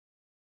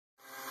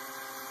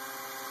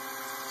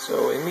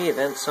So in the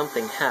event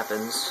something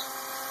happens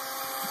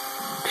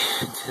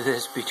to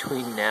this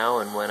between now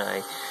and when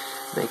I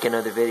make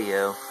another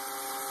video,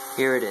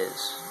 here it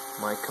is,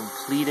 my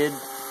completed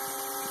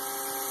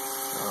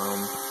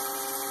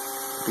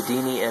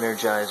Bedini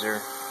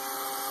energizer.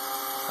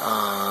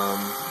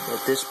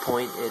 At this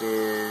point it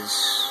is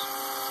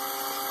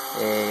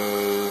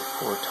a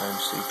 4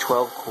 times 3,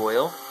 12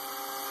 coil,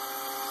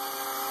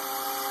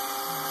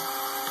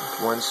 with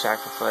one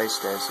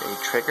sacrificed as a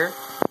trigger,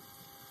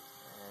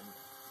 and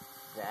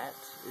that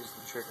is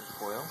the trigger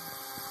coil.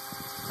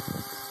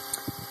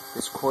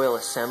 This coil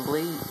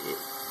assembly,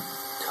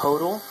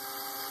 total,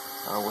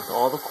 with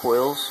all the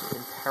coils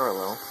in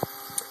parallel,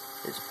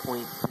 is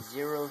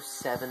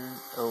 0.07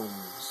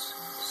 ohms.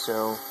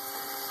 So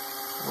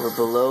we're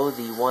below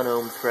the 1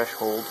 ohm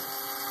threshold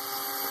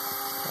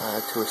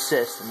to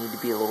assist. I need to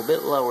be a little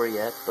bit lower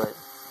yet, but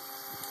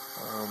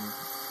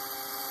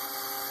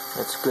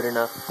that's good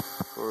enough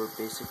for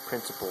basic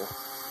principle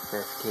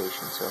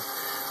verification. So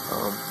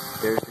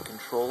there's the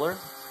controller,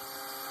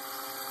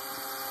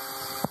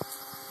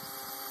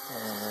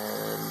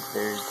 and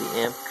there's the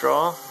amp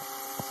draw.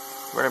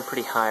 Running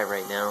pretty high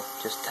right now,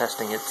 just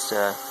testing its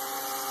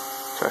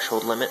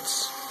threshold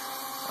limits.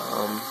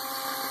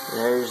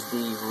 There's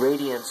the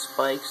radiant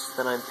spikes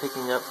that I'm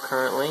picking up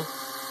currently.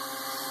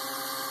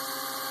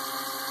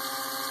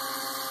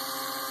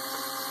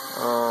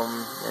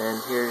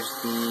 And here's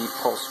the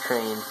pulse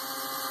train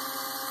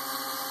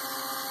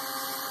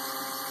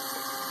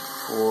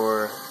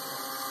for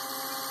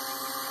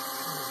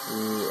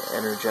the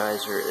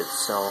energizer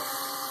itself.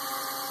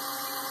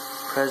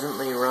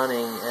 Presently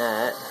running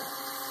at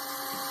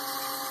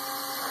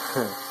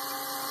there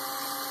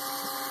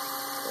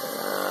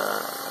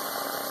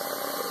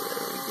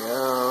we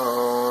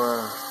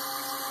go,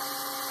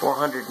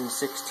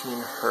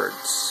 416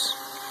 hertz.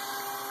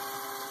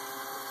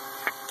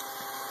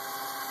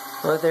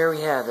 Well, there we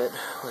have it.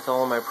 With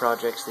all of my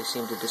projects, they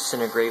seem to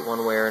disintegrate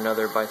one way or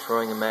another by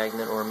throwing a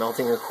magnet or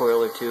melting a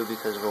coil or two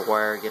because of a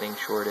wire getting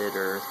shorted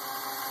or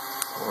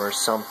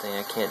something.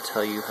 I can't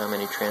tell you how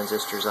many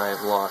transistors I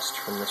have lost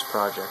from this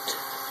project.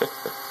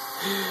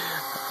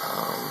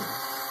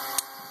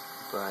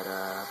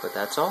 But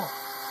that's all.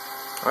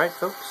 Alright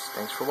folks,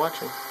 thanks for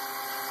watching.